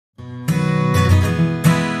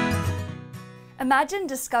Imagine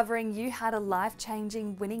discovering you had a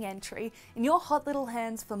life-changing winning entry in your hot little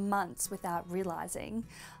hands for months without realising.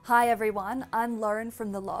 Hi everyone, I'm Lauren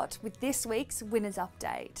from the Lott with this week's Winners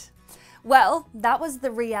Update. Well, that was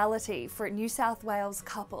the reality for a New South Wales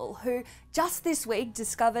couple who just this week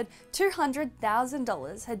discovered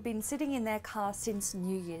 $200,000 had been sitting in their car since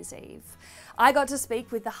New Year's Eve. I got to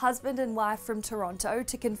speak with the husband and wife from Toronto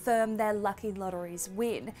to confirm their lucky Lotteries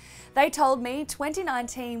win. They told me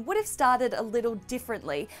 2019 would have started a little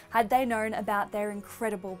differently had they known about their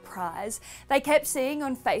incredible prize. They kept seeing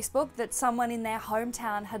on Facebook that someone in their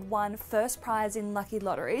hometown had won first prize in lucky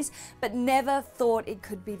lotteries, but never thought it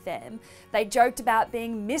could be them. They joked about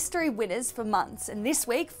being mystery winners for months, and this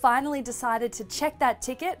week finally decided to check that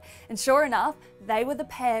ticket, and sure enough, they were the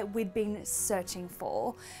pair we'd been searching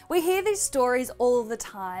for. We hear these stories all the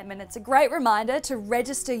time, and it's a great reminder to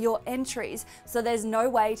register your entries so there's no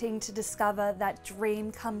waiting to discover that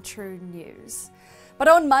dream come true news. But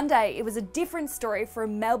on Monday, it was a different story for a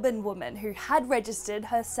Melbourne woman who had registered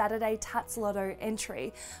her Saturday Tats Lotto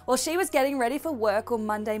entry. While she was getting ready for work on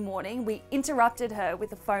Monday morning, we interrupted her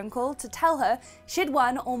with a phone call to tell her she'd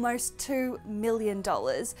won almost $2 million.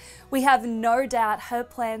 We have no doubt her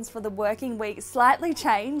plans for the working week slightly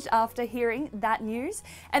changed after hearing that news,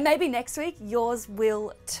 and maybe next week yours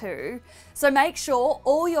will too. So make sure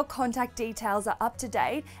all your contact details are up to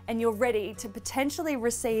date and you're ready to potentially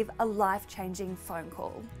receive a life-changing phone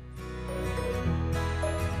call.